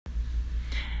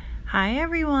Hi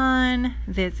everyone,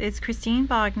 this is Christine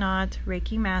Bognot,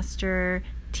 Reiki Master,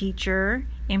 Teacher,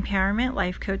 Empowerment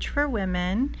Life Coach for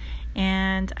Women,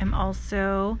 and I'm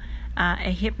also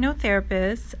a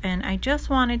hypnotherapist, and I just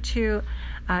wanted to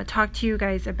talk to you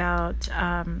guys about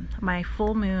my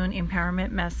full moon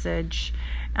empowerment message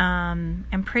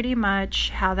and pretty much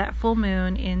how that full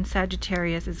moon in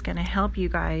Sagittarius is going to help you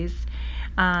guys.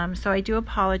 So I do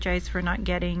apologize for not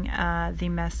getting the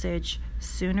message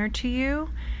sooner to you.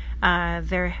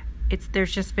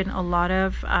 There's just been a lot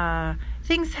of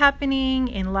things happening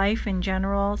in life in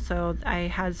general, so I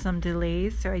had some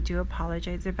delays, so I do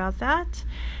apologize about that.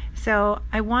 So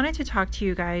I wanted to talk to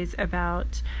you guys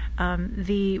about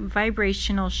the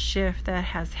vibrational shift that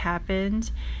has happened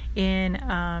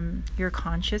in your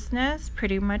consciousness,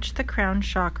 pretty much the crown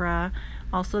chakra,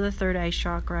 also the third eye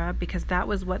chakra, because that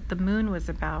was what the moon was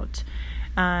about.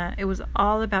 It was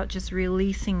all about just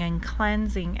releasing and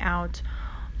cleansing out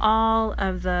all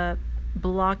of the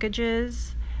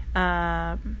blockages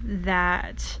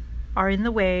that are in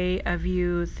the way of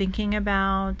you thinking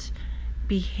about,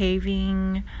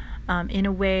 behaving in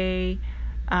a way,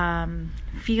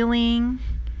 feeling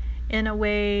in a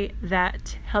way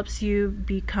that helps you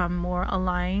become more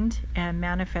aligned and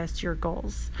manifest your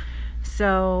goals.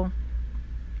 So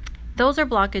those are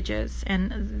blockages,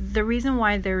 and the reason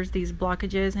why there's these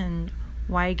blockages and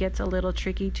why it gets a little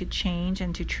tricky to change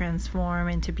and to transform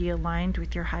and to be aligned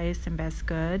with your highest and best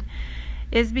good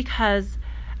is because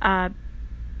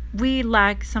we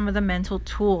lack some of the mental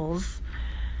tools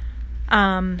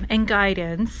and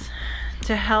guidance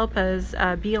to help us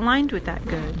be aligned with that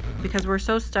good, because we're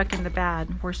so stuck in the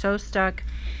bad. We're so stuck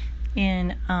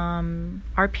in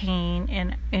our pain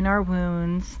and in our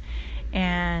wounds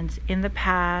and in the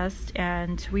past,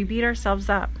 and we beat ourselves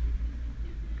up.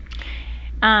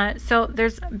 So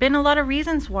there's been a lot of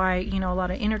reasons why, a lot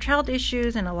of inner child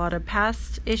issues and a lot of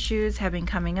past issues have been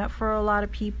coming up for a lot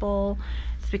of people.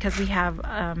 It's because we have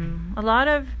a lot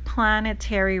of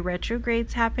planetary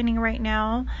retrogrades happening right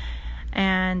now,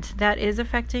 and that is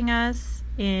affecting us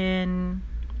in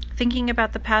thinking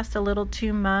about the past a little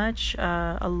too much.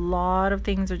 A lot of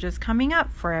things are just coming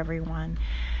up for everyone.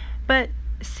 But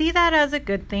see that as a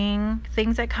good thing.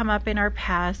 Things that come up in our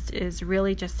past is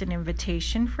really just an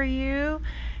invitation for you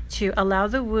to allow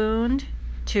the wound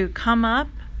to come up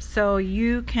so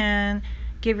you can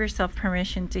give yourself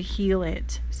permission to heal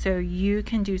it, so you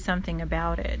can do something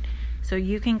about it, so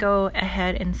you can go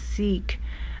ahead and seek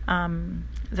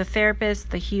the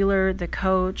therapist, the healer, the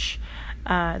coach,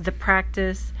 the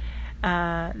practice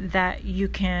that you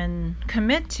can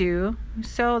commit to,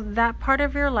 so that part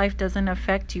of your life doesn't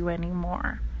affect you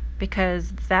anymore,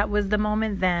 because that was the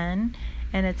moment then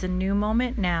and it's a new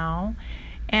moment now,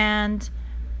 and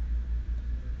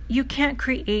you can't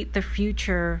create the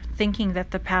future thinking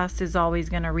that the past is always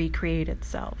going to recreate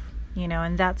itself,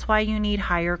 and that's why you need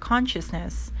higher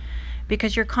consciousness,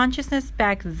 because your consciousness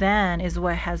back then is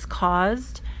what has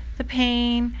caused the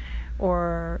pain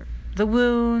or the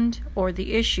wound or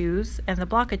the issues and the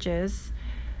blockages.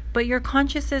 But your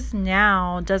consciousness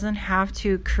now doesn't have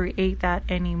to create that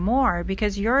anymore,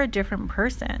 because you're a different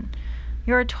person.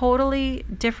 You're a totally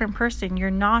different person. You're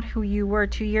not who you were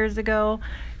 2 years ago.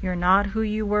 You're not who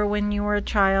you were when you were a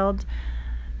child,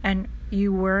 and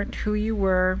you weren't who you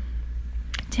were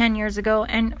 10 years ago,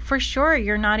 and for sure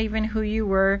you're not even who you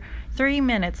were 3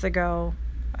 minutes ago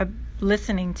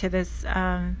listening to this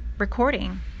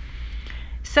recording.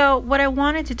 So what I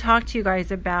wanted to talk to you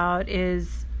guys about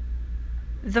is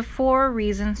the 4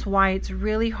 reasons why it's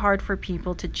really hard for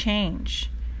people to change,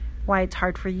 why it's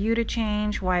hard for you to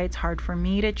change, why it's hard for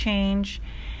me to change.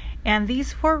 And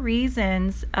these 4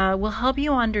 reasons will help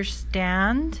you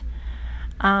understand,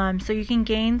 so you can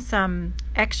gain some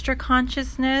extra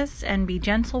consciousness and be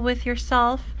gentle with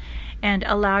yourself and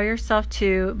allow yourself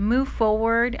to move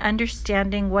forward,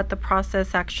 understanding what the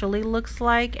process actually looks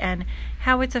like and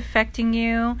how it's affecting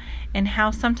you and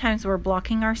how sometimes we're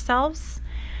blocking ourselves.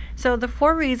 So the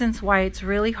 4 reasons why it's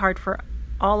really hard for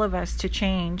all of us to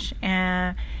change.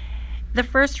 And the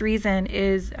first reason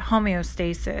is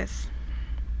homeostasis.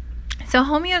 So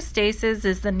homeostasis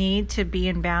is the need to be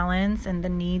in balance and the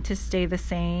need to stay the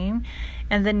same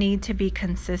and the need to be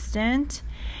consistent.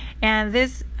 And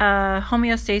this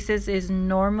homeostasis is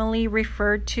normally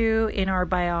referred to in our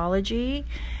biology,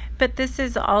 but this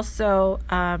is also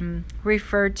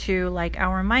referred to like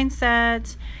our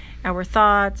mindset, our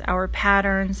thoughts, our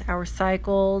patterns, our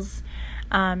cycles.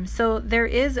 So there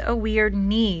is a weird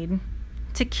need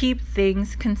to keep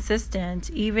things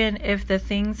consistent, even if the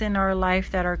things in our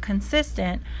life that are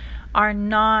consistent are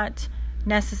not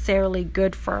necessarily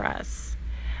good for us.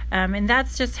 And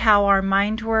that's just how our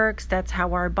mind works. That's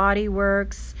how our body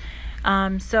works.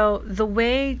 So the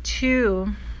way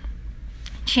to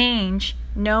change,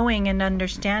 knowing and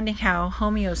understanding how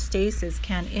homeostasis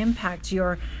can impact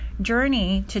your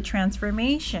journey to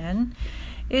transformation,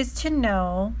 is to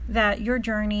know that your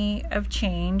journey of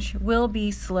change will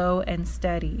be slow and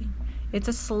steady. It's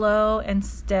a slow and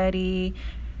steady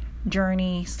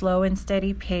journey, slow and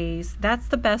steady pace. That's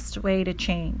the best way to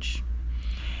change.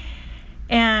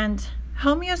 And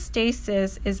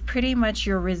homeostasis is pretty much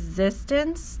your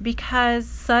resistance, because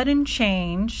sudden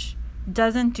change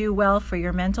doesn't do well for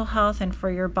your mental health and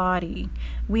for your body.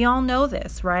 We all know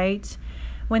this, right?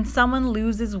 When someone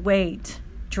loses weight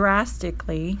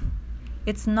drastically,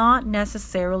 it's not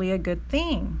necessarily a good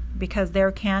thing, because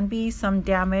there can be some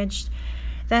damage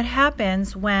that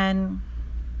happens when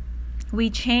we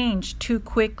change too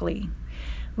quickly.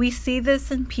 We see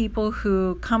this in people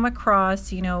who come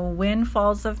across,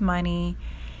 windfalls of money,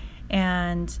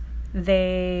 and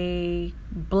they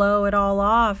blow it all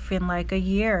off in like a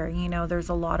year. There's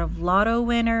a lot of lotto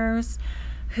winners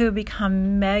who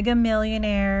become mega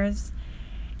millionaires,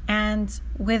 and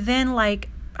within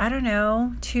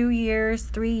 2 years,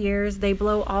 3 years, they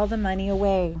blow all the money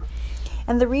away.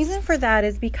 And the reason for that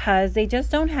is because they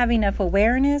just don't have enough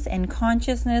awareness and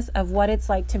consciousness of what it's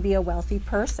like to be a wealthy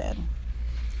person.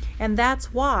 And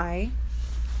that's why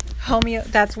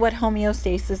that's what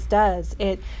homeostasis does.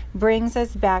 It brings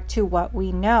us back to what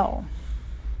we know.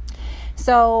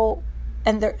 So,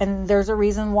 and there's a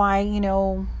reason why,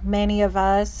 many of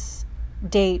us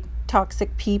date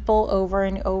toxic people over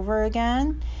and over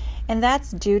again. And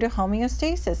that's due to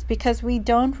homeostasis, because we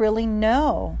don't really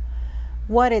know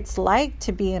what it's like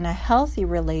to be in a healthy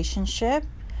relationship.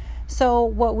 So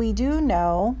what we do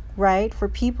know, right, for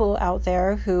people out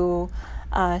there who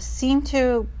seem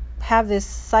to have this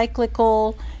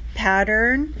cyclical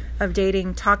pattern of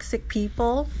dating toxic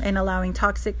people and allowing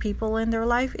toxic people in their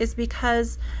life, is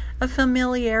because of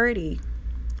familiarity.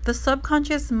 The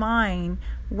subconscious mind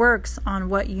works on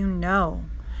what you know.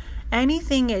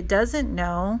 Anything it doesn't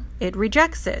know, it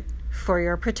rejects it for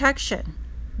your protection,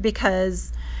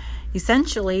 because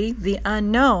essentially the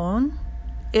unknown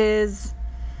it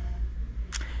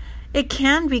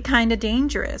can be kind of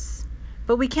dangerous.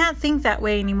 But we can't think that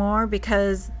way anymore,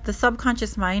 because the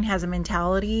subconscious mind has a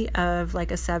mentality of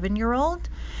like a 7-year-old.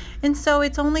 And so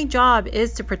its only job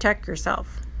is to protect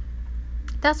yourself.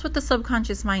 That's what the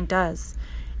subconscious mind does.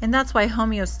 And that's why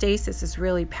homeostasis is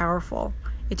really powerful.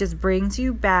 It just brings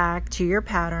you back to your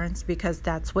patterns, because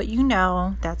that's what you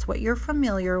know, that's what you're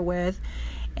familiar with,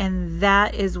 and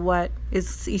that is what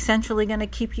is essentially going to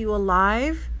keep you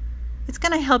alive. It's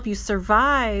going to help you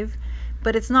survive,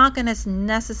 but it's not going to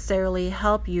necessarily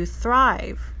help you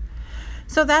thrive.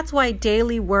 So that's why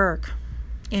daily work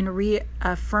in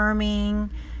reaffirming,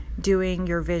 doing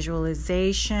your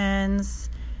visualizations,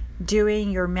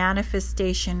 doing your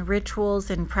manifestation rituals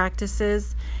and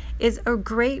practices is a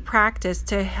great practice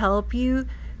to help you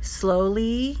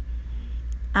slowly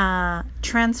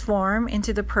transform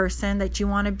into the person that you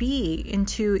want to be,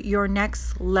 into your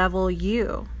next level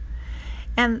you.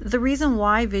 And the reason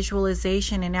why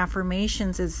visualization and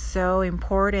affirmations is so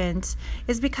important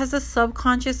is because the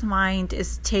subconscious mind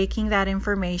is taking that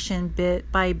information bit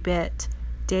by bit,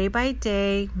 day by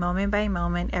day, moment by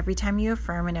moment, every time you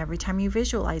affirm and every time you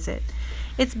visualize it.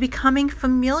 It's becoming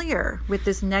familiar with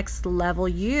this next level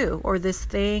you, or this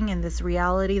thing and this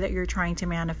reality that you're trying to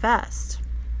manifest.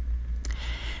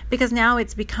 Because now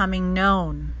it's becoming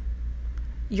known.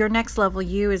 Your next level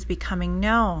you is becoming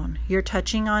known. You're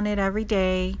touching on it every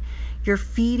day. You're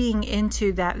feeding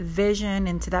into that vision,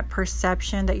 into that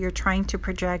perception that you're trying to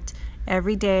project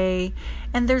every day.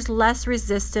 And there's less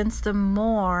resistance the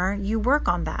more you work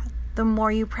on that, the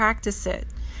more you practice it.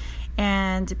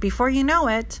 And before you know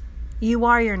it, you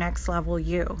are your next level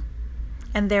you.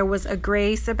 And there was a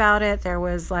grace about it. There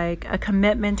was like a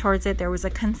commitment towards it. There was a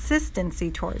consistency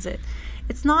towards it.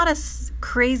 It's not a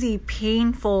crazy,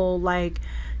 painful,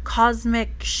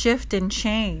 cosmic shift and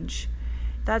change.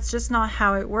 That's just not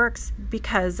how it works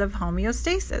because of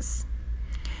homeostasis.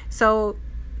 So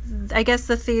I guess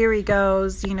the theory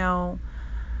goes,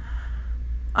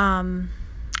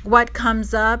 what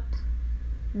comes up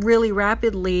really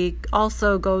rapidly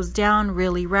also goes down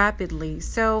really rapidly.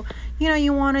 So,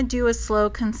 you want to do a slow,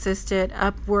 consistent,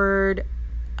 upward,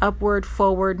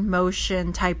 forward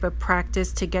motion type of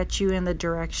practice to get you in the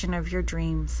direction of your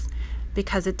dreams,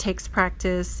 because it takes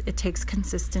practice, it takes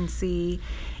consistency,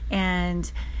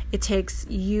 and it takes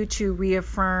you to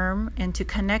reaffirm and to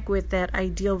connect with that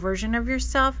ideal version of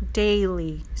yourself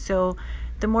daily. So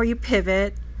the more you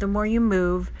pivot, the more you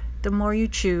move, the more you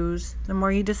choose, the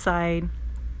more you decide,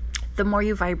 the more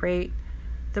you vibrate,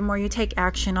 the more you take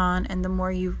action on, and the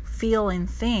more you feel and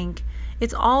think,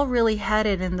 it's all really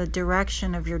headed in the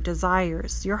direction of your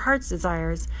desires, your heart's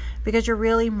desires, because you're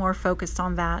really more focused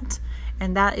on that,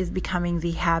 and that is becoming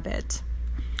the habit.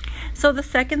 So the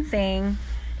second thing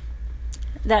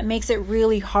that makes it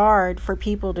really hard for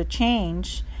people to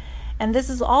change, and this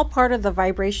is all part of the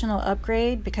vibrational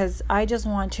upgrade, because I just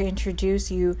want to introduce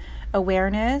you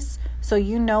awareness so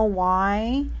you know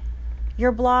why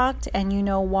you're blocked, and you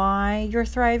know why you're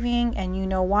thriving, and you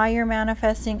know why you're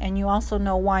manifesting, and you also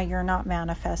know why you're not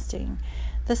manifesting.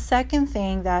 The second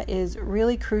thing that is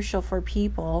really crucial for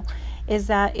people is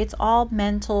that it's all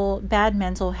bad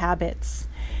mental habits.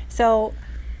 So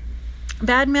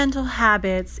bad mental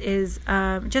habits is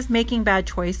just making bad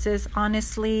choices,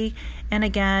 honestly. And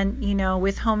again,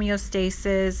 with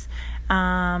homeostasis,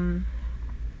 bad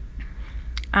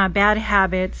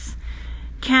habits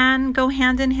can go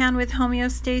hand in hand with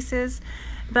homeostasis,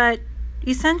 but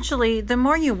essentially the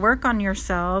more you work on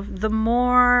yourself, the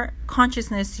more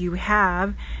consciousness you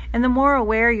have, and the more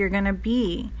aware you're going to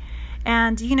be.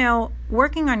 And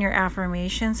working on your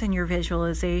affirmations and your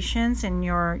visualizations and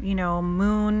your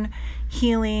moon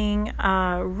healing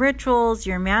rituals,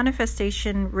 your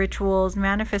manifestation rituals,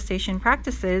 manifestation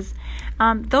practices,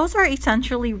 those are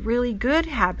essentially really good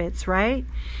habits, right?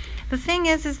 The thing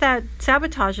is that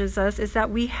sabotages us is that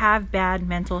we have bad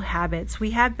mental habits.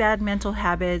 We have bad mental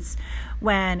habits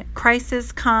when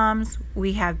crisis comes.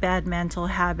 We have bad mental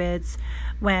habits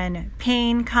when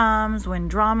pain comes, when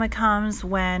drama comes,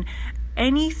 when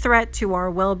any threat to our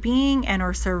well-being and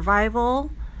our survival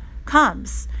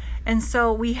comes. And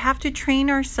so we have to train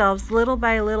ourselves little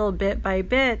by little, bit by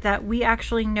bit, that we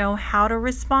actually know how to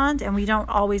respond, and we don't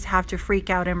always have to freak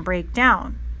out and break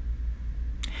down.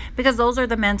 Because those are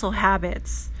the mental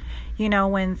habits.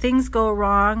 When things go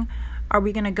wrong, are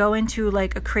we going to go into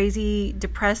like a crazy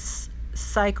depressed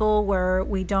cycle where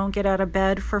we don't get out of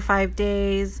bed for 5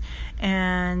 days,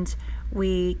 and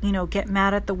we, get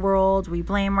mad at the world, we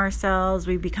blame ourselves,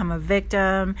 we become a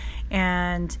victim,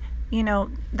 and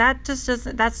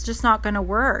that's just not going to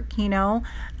work.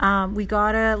 We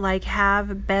gotta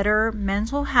have better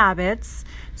mental habits,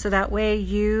 so that way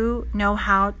you know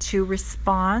how to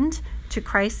respond to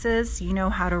crisis, you know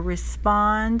how to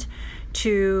respond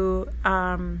to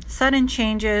sudden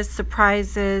changes,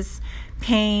 surprises,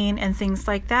 pain, and things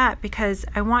like that, because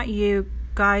I want you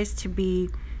guys to be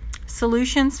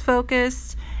solutions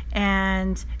focused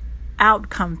and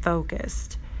outcome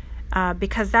focused,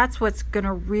 because that's what's going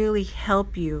to really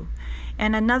help you.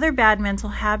 And another bad mental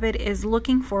habit is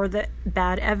looking for the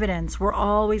bad evidence. We're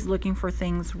always looking for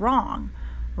things wrong,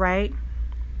 right?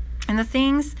 And the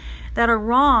things that are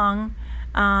wrong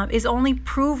is only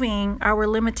proving our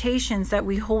limitations that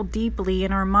we hold deeply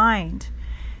in our mind.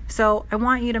 So I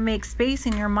want you to make space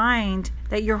in your mind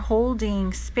that you're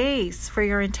holding space for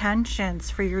your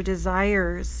intentions, for your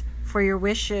desires, for your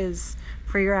wishes,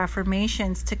 for your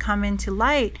affirmations to come into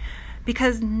light,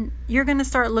 because you're going to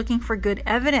start looking for good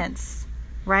evidence,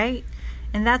 right?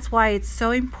 And that's why it's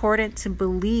so important to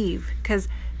believe, because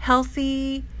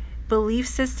healthy belief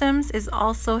systems is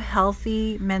also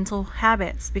healthy mental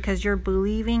habits, because you're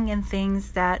believing in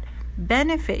things that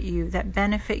benefit you, that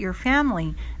benefit your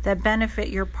family, that benefit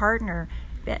your partner,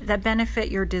 that benefit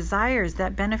your desires,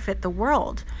 that benefit the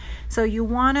world. So you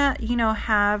want to,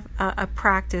 have a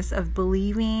practice of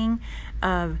believing,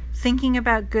 of thinking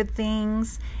about good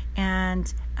things,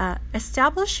 and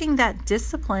establishing that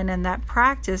discipline and that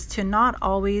practice to not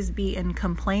always be in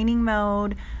complaining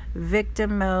mode,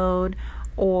 victim mode,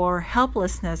 or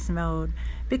helplessness mode.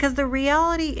 Because the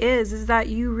reality is that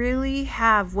you really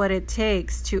have what it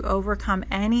takes to overcome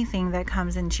anything that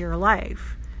comes into your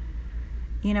life.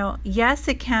 Yes,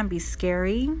 it can be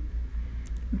scary,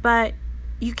 but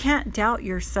you can't doubt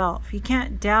yourself. You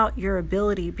can't doubt your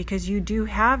ability, because you do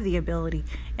have the ability.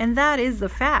 And that is the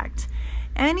fact.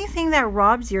 Anything that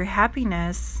robs your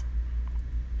happiness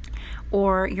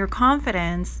or your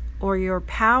confidence or your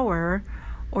power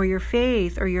or your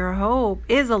faith or your hope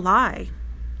is a lie.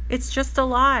 It's just a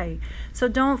lie. So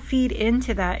don't feed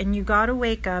into that. And you got to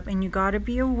wake up, and you got to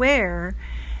be aware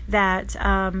that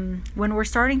when we're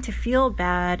starting to feel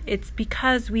bad, it's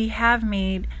because we have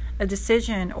made a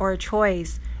decision or a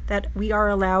choice that we are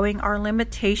allowing our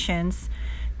limitations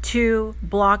to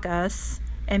block us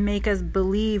and make us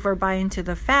believe or buy into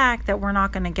the fact that we're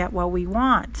not going to get what we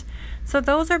want. So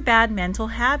those are bad mental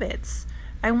habits.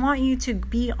 I want you to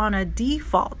be on a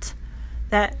default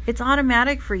that it's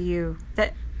automatic for you,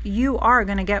 that you are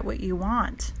going to get what you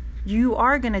want. You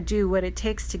are going to do what it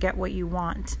takes to get what you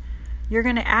want. You're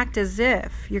going to act as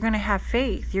if. You're going to have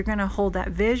faith. You're going to hold that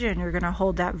vision. You're going to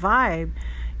hold that vibe.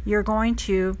 You're going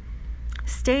to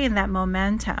stay in that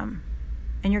momentum.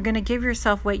 And you're going to give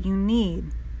yourself what you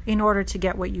need in order to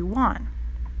get what you want.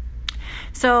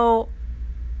 So,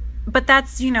 but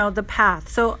that's, the path.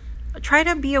 So try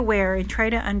to be aware and try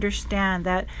to understand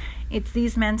that it's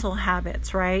these mental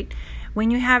habits, right?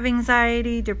 When you have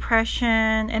anxiety, depression,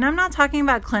 and I'm not talking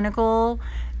about clinical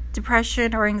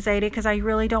depression or anxiety because I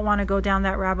really don't want to go down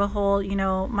that rabbit hole.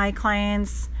 My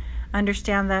clients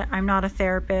understand that I'm not a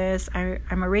therapist. I'm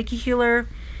a Reiki healer,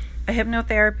 a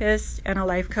hypnotherapist, and a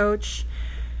life coach.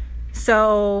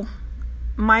 So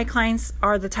my clients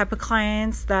are the type of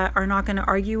clients that are not going to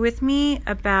argue with me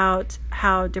about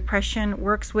how depression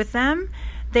works with them.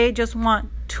 They just want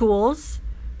tools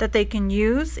that they can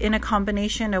use in a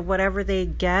combination of whatever they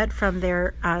get from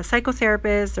their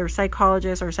psychotherapist or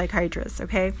psychologist or psychiatrist,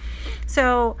 okay?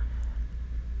 So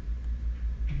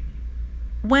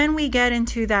when we get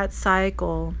into that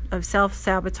cycle of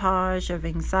self-sabotage, of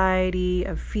anxiety,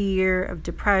 of fear, of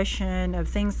depression, of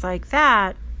things like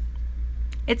that,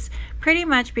 it's pretty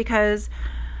much because,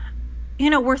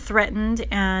 we're threatened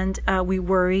and we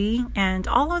worry, and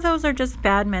all of those are just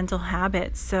bad mental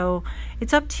habits. So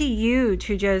it's up to you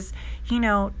to just,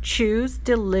 choose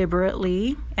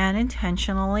deliberately and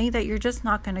intentionally that you're just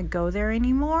not going to go there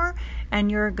anymore, and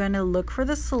you're going to look for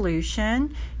the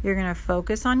solution. You're going to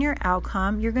focus on your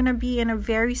outcome. You're going to be in a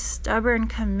very stubborn,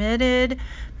 committed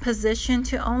position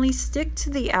to only stick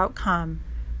to the outcome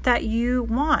that you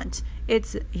want.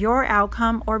 It's your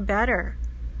outcome or better.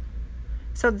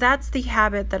 So that's the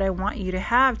habit that I want you to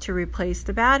have to replace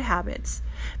the bad habits.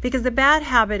 Because the bad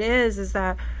habit is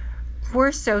that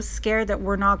we're so scared that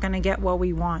we're not going to get what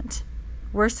we want.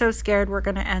 We're so scared we're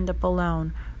going to end up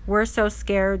alone. We're so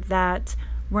scared that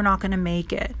we're not going to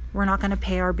make it. We're not going to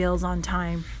pay our bills on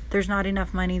time. There's not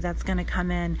enough money that's going to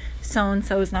come in.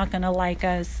 So-and-so is not going to like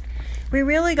us. We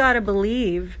really got to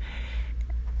believe,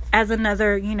 as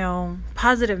another,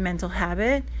 positive mental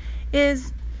habit,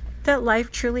 is that life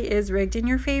truly is rigged in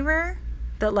your favor,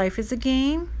 that life is a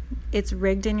game, it's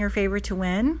rigged in your favor to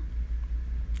win.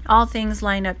 All things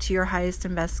line up to your highest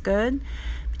and best good,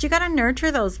 but you got to nurture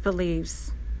those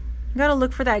beliefs. You got to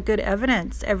look for that good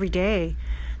evidence every day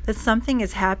that something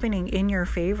is happening in your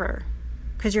favor,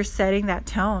 because you're setting that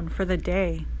tone for the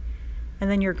day, and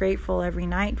then you're grateful every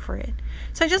night for it.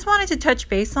 So I just wanted to touch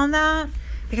base on that,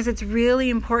 because it's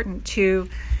really important to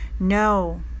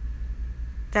know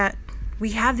that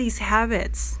we have these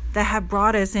habits that have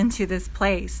brought us into this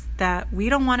place that we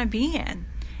don't want to be in.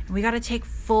 And we got to take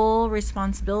full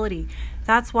responsibility.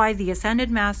 That's why the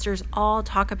Ascended Masters all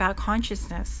talk about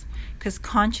consciousness, because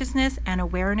consciousness and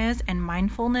awareness and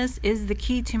mindfulness is the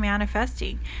key to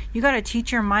manifesting. You got to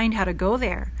teach your mind how to go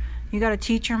there. You got to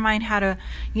teach your mind how to,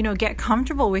 get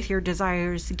comfortable with your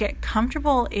desires, get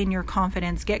comfortable in your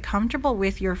confidence, get comfortable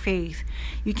with your faith.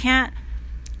 You can't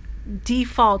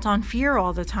default on fear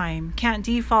all the time. Can't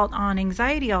default on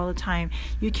anxiety all the time.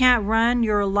 You can't run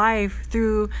your life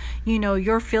through,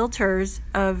 your filters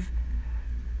of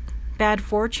bad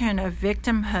fortune, of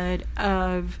victimhood,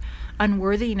 of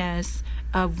unworthiness,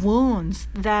 of wounds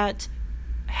that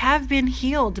have been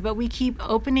healed, but we keep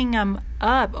opening them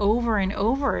up over and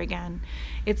over again.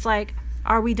 It's like,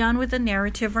 are we done with the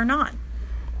narrative or not?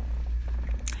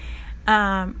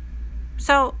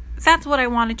 So that's what I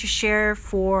wanted to share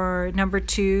for number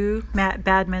 2,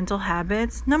 bad mental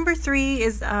habits. Number 3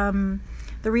 is the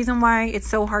reason why it's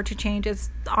so hard to change is,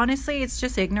 honestly, it's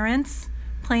just ignorance,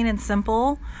 plain and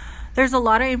simple. There's a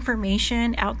lot of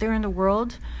information out there in the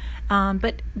world,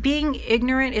 but being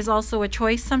ignorant is also a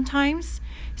choice sometimes.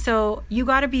 So you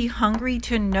got to be hungry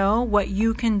to know what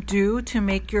you can do to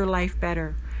make your life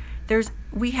better.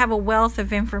 We have a wealth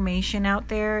of information out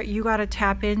there. You got to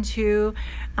tap into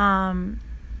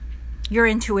your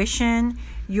intuition,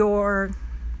 your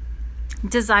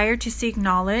desire to seek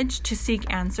knowledge, to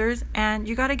seek answers, and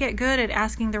you got to get good at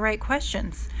asking the right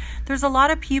questions. There's a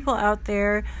lot of people out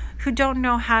there who don't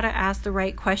know how to ask the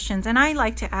right questions, and I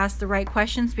like to ask the right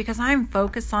questions because I'm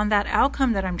focused on that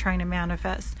outcome that I'm trying to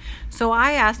manifest. So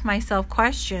I ask myself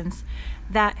questions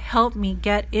that help me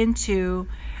get into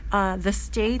the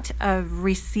state of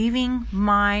receiving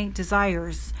my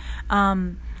desires.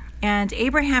 And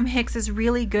Abraham Hicks is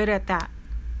really good at that.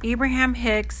 Abraham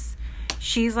Hicks,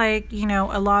 she's like,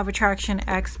 a law of attraction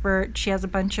expert. She has a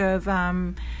bunch of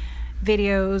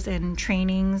videos and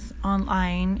trainings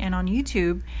online and on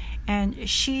YouTube. And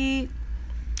she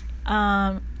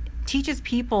teaches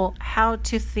people how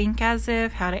to think as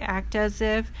if, how to act as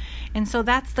if. And so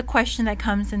that's the question that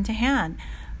comes into hand.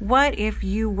 What if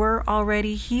you were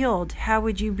already healed? How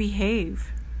would you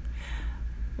behave?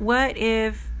 What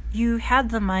if you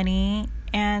had the money,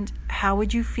 and how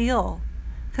would you feel?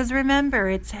 Because remember,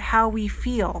 it's how we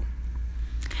feel.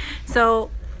 So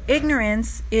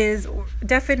ignorance is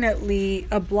definitely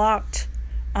a blockage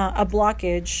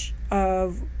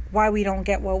of why we don't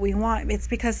get what we want. It's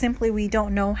because simply we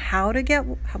don't know how to get,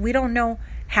 we don't know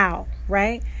how,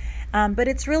 right? But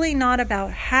it's really not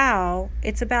about how,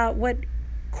 it's about what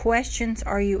questions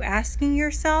are you asking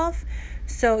yourself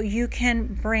so you can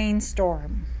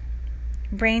brainstorm,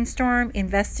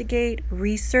 investigate,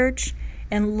 research,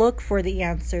 and look for the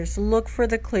answers, look for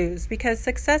the clues, because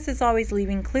success is always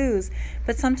leaving clues,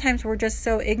 but sometimes we're just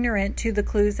so ignorant to the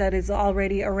clues that is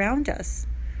already around us.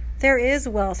 There is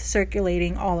wealth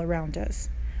circulating all around us.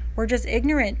 We're just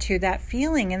ignorant to that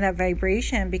feeling and that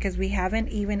vibration because we haven't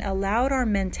even allowed our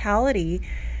mentality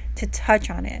to touch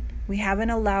on it. We haven't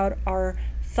allowed our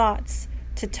thoughts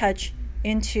to touch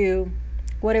into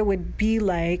what it would be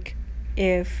like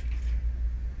if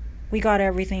we got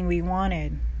everything we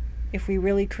wanted, if we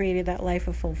really created that life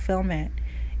of fulfillment,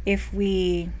 if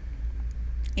we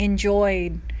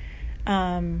enjoyed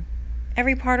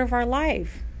every part of our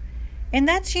life. And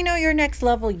that's, your next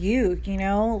level you,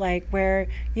 like where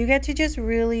you get to just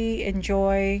really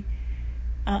enjoy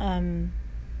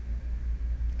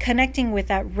connecting with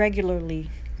that regularly.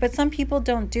 But some people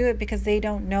don't do it because they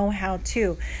don't know how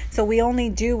to. So we only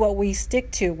do what we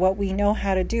stick to, what we know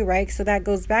how to do, right? So that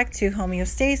goes back to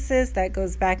homeostasis, that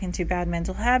goes back into bad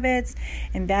mental habits,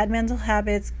 and bad mental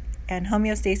habits and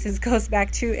homeostasis goes back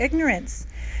to ignorance.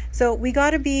 So we got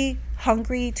to be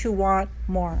hungry to want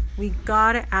more. We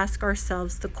got to ask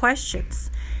ourselves the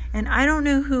questions. And I don't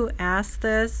know who asked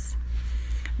this,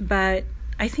 but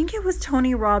I think it was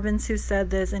Tony Robbins who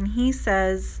said this, and he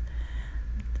says,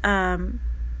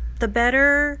 the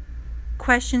better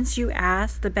questions you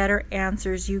ask, the better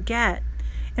answers you get.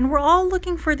 And we're all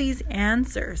looking for these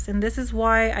answers. And this is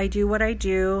why I do what I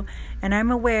do. And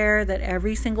I'm aware that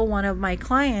every single one of my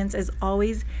clients is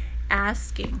always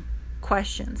asking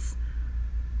questions.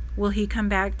 Will he come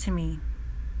back to me?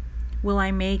 Will I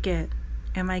make it?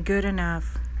 Am I good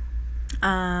enough?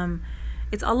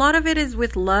 It's a lot of it is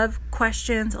with love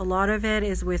questions. A lot of it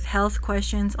is with health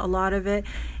questions. A lot of it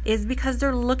is because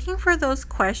they're looking for those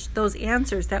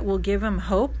answers that will give them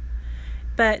hope,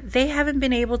 but they haven't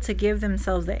been able to give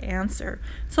themselves the answer.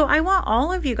 So I want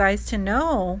all of you guys to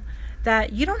know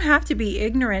that you don't have to be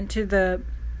ignorant to the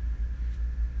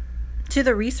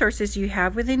resources you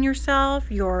have within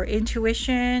yourself, your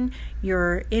intuition,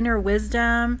 your inner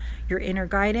wisdom, your inner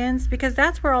guidance, because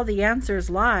that's where all the answers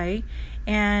lie.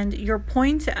 And your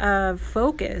point of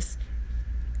focus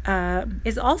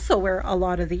is also where a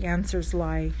lot of the answers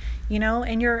lie,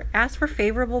 and you're asked for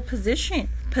favorable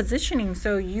positioning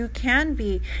so you can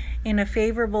be in a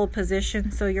favorable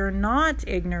position so you're not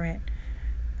ignorant.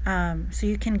 So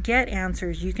you can get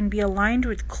answers, you can be aligned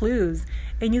with clues,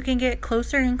 and you can get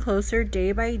closer and closer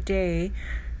day by day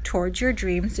towards your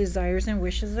dreams, desires, and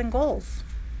wishes and goals.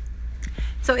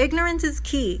 So ignorance is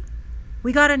key.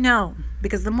 We got to know,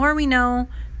 because the more we know,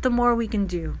 the more we can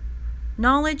do.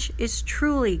 Knowledge is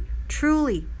truly,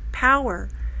 truly power.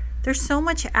 There's so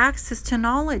much access to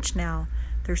knowledge now.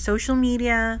 There's social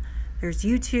media, there's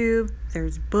YouTube,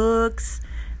 there's books,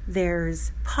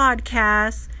 there's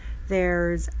podcasts,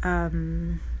 there's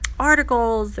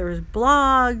articles, there's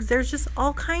blogs, there's just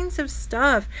all kinds of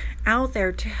stuff out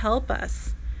there to help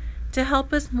us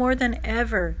more than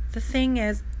ever. The thing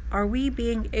is, are we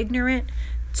being ignorant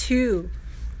to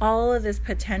all of this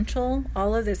potential,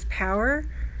 all of this power?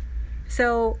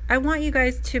 So I want you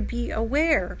guys to be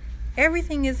aware.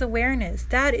 Everything is awareness.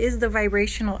 That is the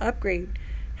vibrational upgrade.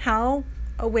 How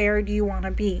aware do you want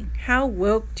to be? How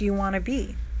woke do you want to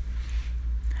be?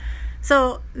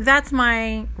 So that's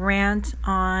my rant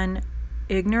on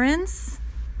ignorance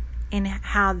and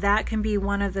how that can be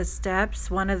one of the steps,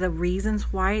 one of the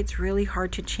reasons why it's really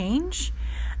hard to change.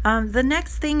 The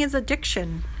next thing is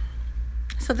addiction.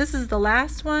 So this is the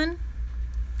last one.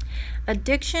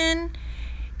 Addiction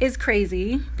is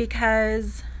crazy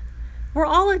because we're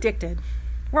all addicted.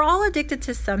 We're all addicted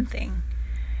to something.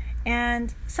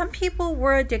 And some people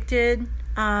were addicted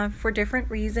for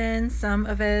different reasons. Some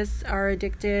of us are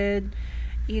addicted,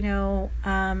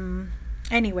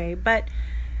 anyway. But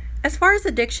as far as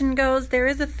addiction goes, there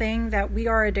is a thing that we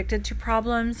are addicted to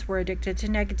problems. We're addicted to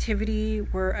negativity.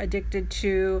 We're addicted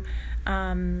to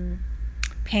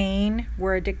pain.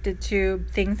 We're addicted to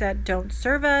things that don't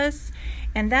serve us.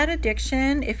 And that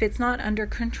addiction, if it's not under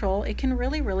control, it can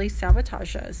really, really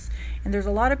sabotage us. And there's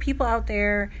a lot of people out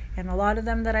there, and a lot of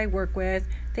them that I work with,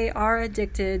 they are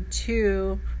addicted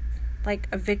to like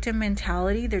a victim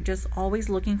mentality. They're just always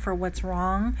looking for what's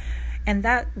wrong. And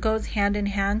that goes hand in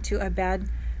hand to a bad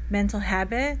mental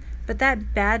habit. But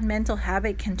that bad mental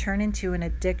habit can turn into an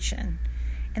addiction.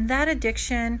 And that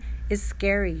addiction is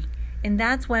scary. And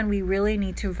that's when we really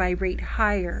need to vibrate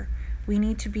higher. We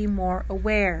need to be more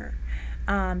aware.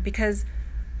 Because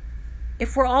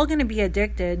if we're all going to be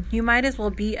addicted, you might as well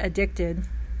be addicted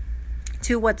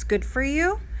to what's good for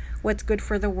you, what's good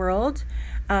for the world.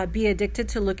 Be addicted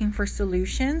to looking for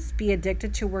solutions. Be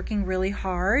addicted to working really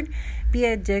hard. Be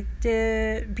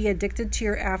addicted to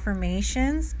your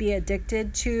affirmations. Be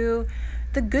addicted to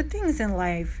the good things in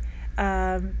life.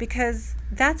 Because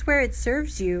that's where it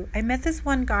serves you. I met this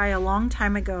one guy a long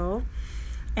time ago,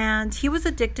 and he was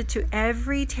addicted to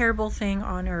every terrible thing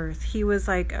on earth. He was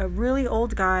like a really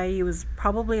old guy. He was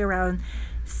probably around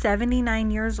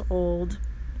 79 years old.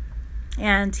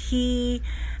 And he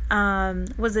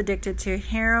was addicted to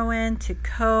heroin, to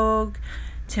coke,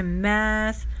 to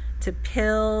meth, to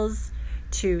pills,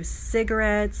 to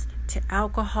cigarettes, to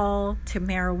alcohol, to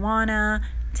marijuana,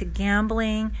 to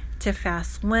gambling, to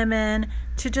fast women,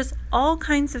 to just all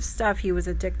kinds of stuff. He was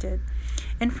addicted.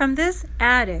 And from this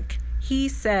addict, he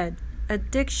said,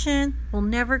 addiction will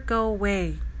never go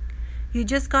away. You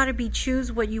just got to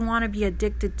choose what you want to be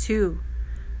addicted to.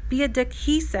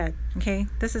 He said, okay,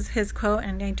 this is his quote,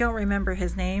 and I don't remember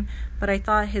his name, but I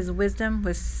thought his wisdom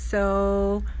was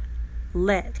so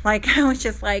lit. Like, I was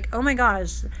just like, oh my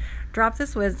gosh, drop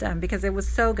this wisdom, because it was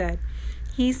so good.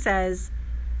 He says,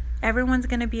 everyone's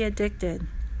going to be addicted.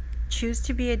 Choose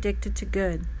to be addicted to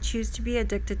good. Choose to be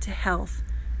addicted to health.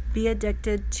 Be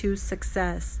addicted to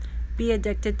success. Be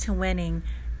addicted to winning.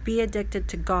 Be addicted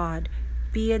to God.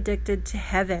 Be addicted to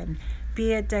heaven.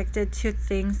 Be addicted to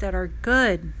things that are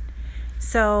good.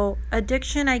 So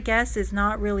addiction, I guess, is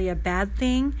not really a bad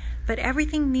thing, but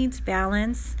everything needs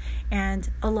balance. And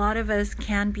a lot of us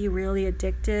can be really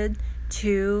addicted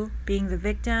to being the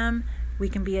victim. We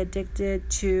can be addicted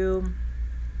to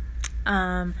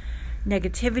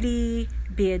negativity,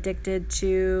 be addicted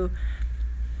to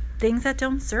things that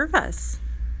don't serve us.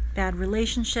 Bad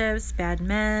relationships, bad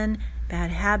men,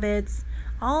 bad habits,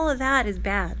 all of that is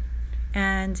bad.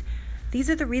 And these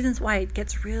are the reasons why it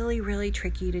gets really, really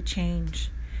tricky to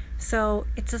change. So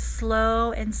it's a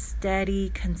slow and steady,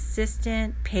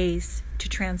 consistent pace to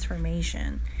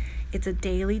transformation. It's a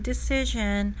daily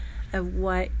decision of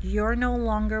what you're no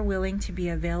longer willing to be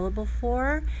available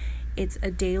for. It's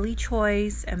a daily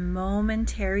choice, a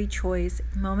momentary choice.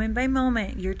 Moment by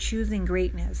moment, you're choosing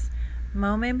greatness.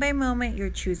 Moment by moment, you're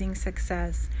choosing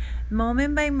success.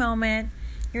 Moment by moment,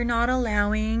 you're not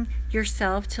allowing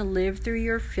yourself to live through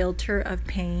your filter of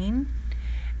pain,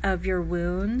 of your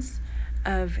wounds,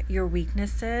 of your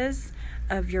weaknesses,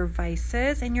 of your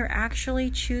vices, and you're actually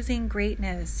choosing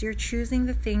greatness. You're choosing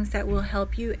the things that will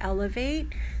help you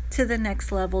elevate to the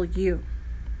next level you.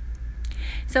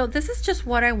 So this is just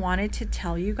what I wanted to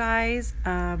tell you guys.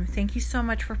 Thank you so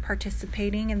much for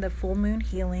participating in the full moon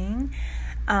healing.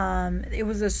 It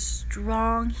was a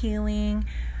strong healing.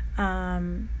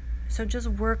 So just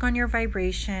work on your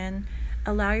vibration.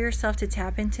 Allow yourself to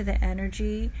tap into the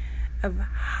energy of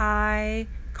higher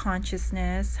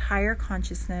consciousness,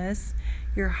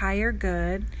 your higher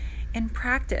good, and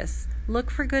practice. Look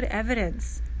for good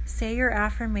evidence. Say your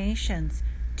affirmations.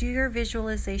 Do your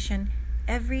visualization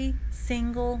every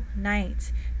single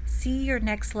night. See your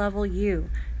next level you.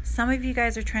 Some of you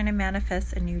guys are trying to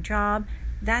manifest a new job.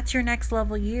 That's your next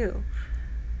level you.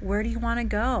 Where do you want to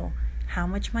go? How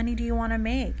much money do you want to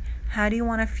make? How do you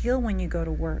want to feel when you go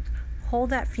to work?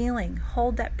 Hold that feeling.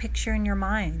 Hold that picture in your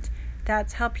mind.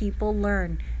 That's how people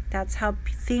learn. That's how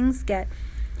things get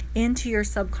into your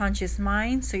subconscious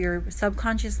mind, so your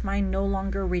subconscious mind no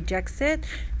longer rejects it,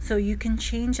 so you can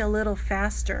change a little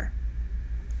faster.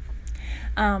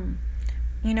 Some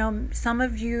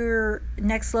of your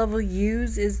next level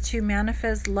use is to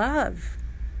manifest love.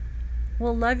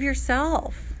 Well, love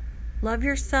yourself. Love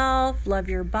yourself, love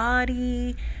your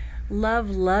body, love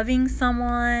loving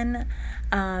someone.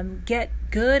 Get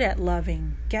good at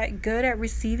loving. Get good at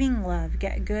receiving love.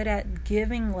 Get good at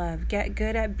giving love. Get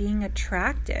good at being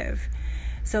attractive.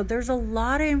 So there's a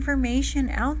lot of information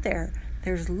out there.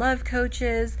 There's love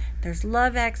coaches, there's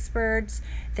love experts,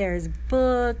 there's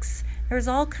books, there's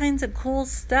all kinds of cool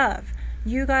stuff.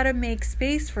 You got to make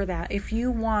space for that if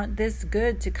you want this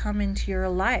good to come into your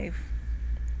life.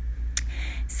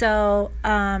 So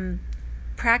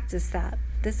practice that.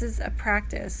 This is a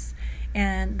practice.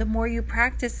 And the more you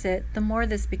practice it, the more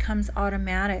this becomes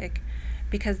automatic.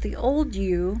 Because the old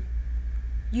you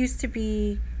used to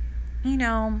be,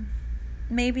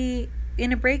 maybe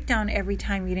in a breakdown every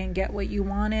time you didn't get what you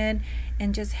wanted,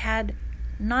 and just had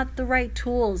not the right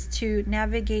tools to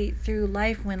navigate through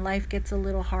life when life gets a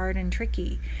little hard and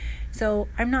tricky. So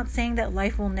I'm not saying that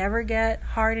life will never get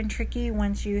hard and tricky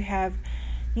once you have,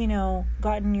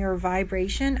 gotten your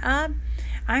vibration up.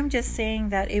 I'm just saying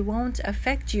that it won't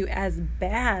affect you as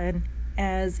bad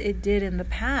as it did in the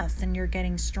past, and you're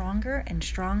getting stronger and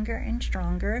stronger and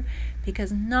stronger,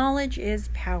 because knowledge is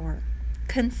power.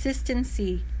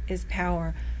 Consistency is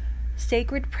power.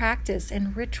 Sacred practice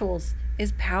and rituals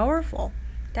is powerful.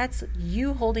 That's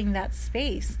you holding that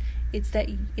space.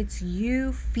 It's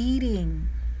you feeding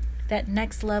that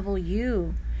next level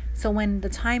you. So when the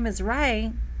time is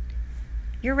right,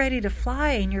 you're ready to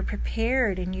fly, and you're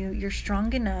prepared, and you're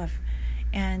strong enough,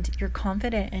 and you're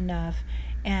confident enough,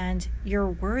 and you're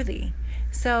worthy.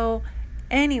 So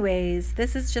anyways,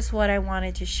 this is just what I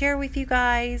wanted to share with you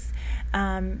guys.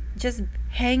 Just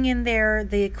hang in there.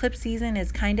 The eclipse season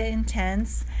is kind of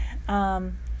intense.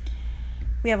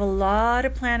 We have a lot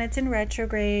of planets in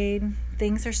retrograde.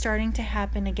 Things are starting to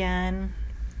happen again.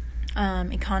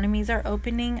 Economies are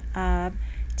opening up.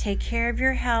 Take care of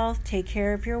your health. Take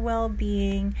care of your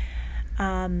well-being.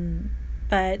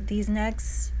 But these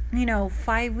next,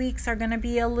 5 weeks are going to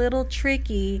be a little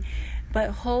tricky,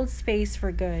 but hold space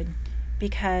for good.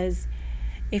 Because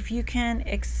if you can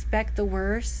expect the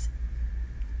worst,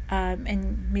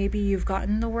 and maybe you've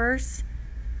gotten the worst,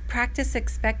 practice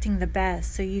expecting the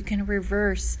best, so you can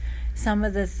reverse some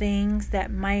of the things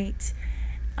that might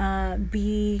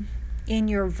be in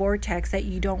your vortex that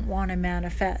you don't want to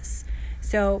manifest.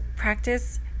 So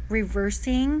practice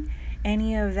reversing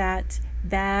any of that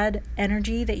bad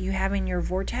energy that you have in your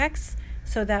vortex,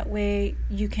 so that way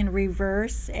you can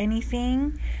reverse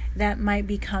anything that might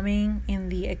be coming in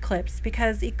the eclipse,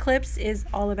 because eclipse is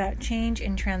all about change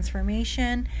and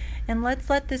transformation. And let's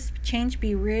let this change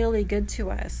be really good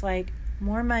to us, like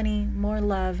more money, more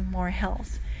love, more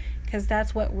health, because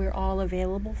that's what we're all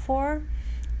available for,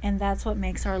 and that's what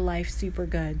makes our life super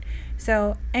good.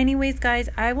 So anyways, guys,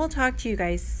 I will talk to you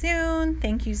guys soon.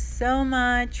 Thank you so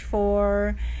much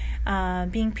for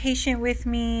being patient with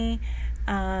me.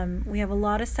 We have a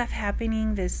lot of stuff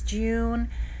happening this June.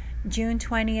 June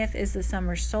 20th is the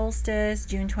summer solstice.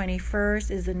 June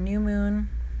 21st is the new moon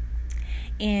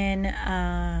in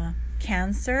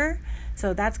Cancer.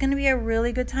 So that's going to be a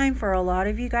really good time for a lot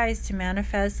of you guys to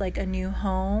manifest like a new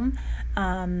home,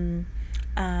 a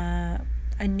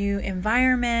new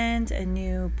environment, a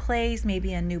new place,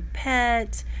 maybe a new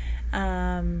pet,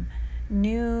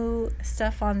 new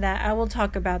stuff on that. I will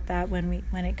talk about that when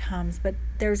it comes. But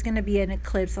there's going to be an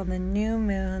eclipse on the new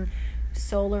moon,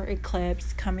 solar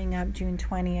eclipse, coming up June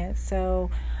 20th.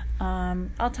 So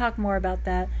I'll talk more about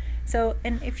that. So,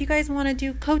 and if you guys want to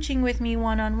do coaching with me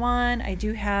one-on-one, I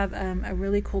do have a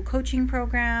really cool coaching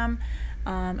program.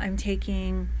 I'm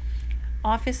taking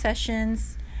office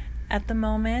sessions at the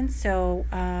moment. So,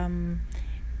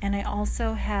 and I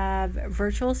also have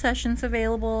virtual sessions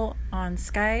available on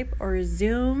Skype or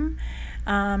Zoom.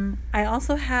 I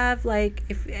also have, like,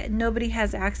 if nobody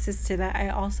has access to that, I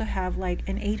also have like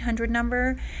an 800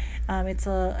 number. It's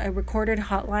a recorded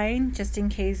hotline just in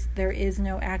case there is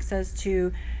no access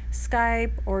to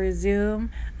Skype or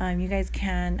Zoom. You guys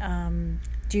can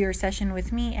do your session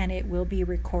with me, and it will be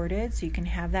recorded, so you can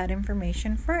have that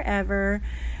information forever.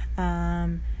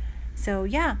 So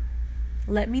yeah,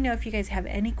 let me know if you guys have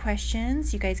any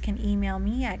questions. You guys can email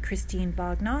me at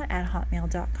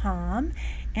christinebagnot@hotmail.com,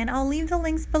 and I'll leave the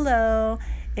links below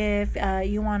if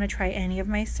you want to try any of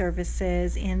my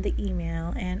services in the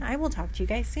email. And I will talk to you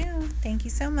guys soon. Thank you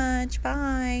so much.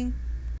 Bye.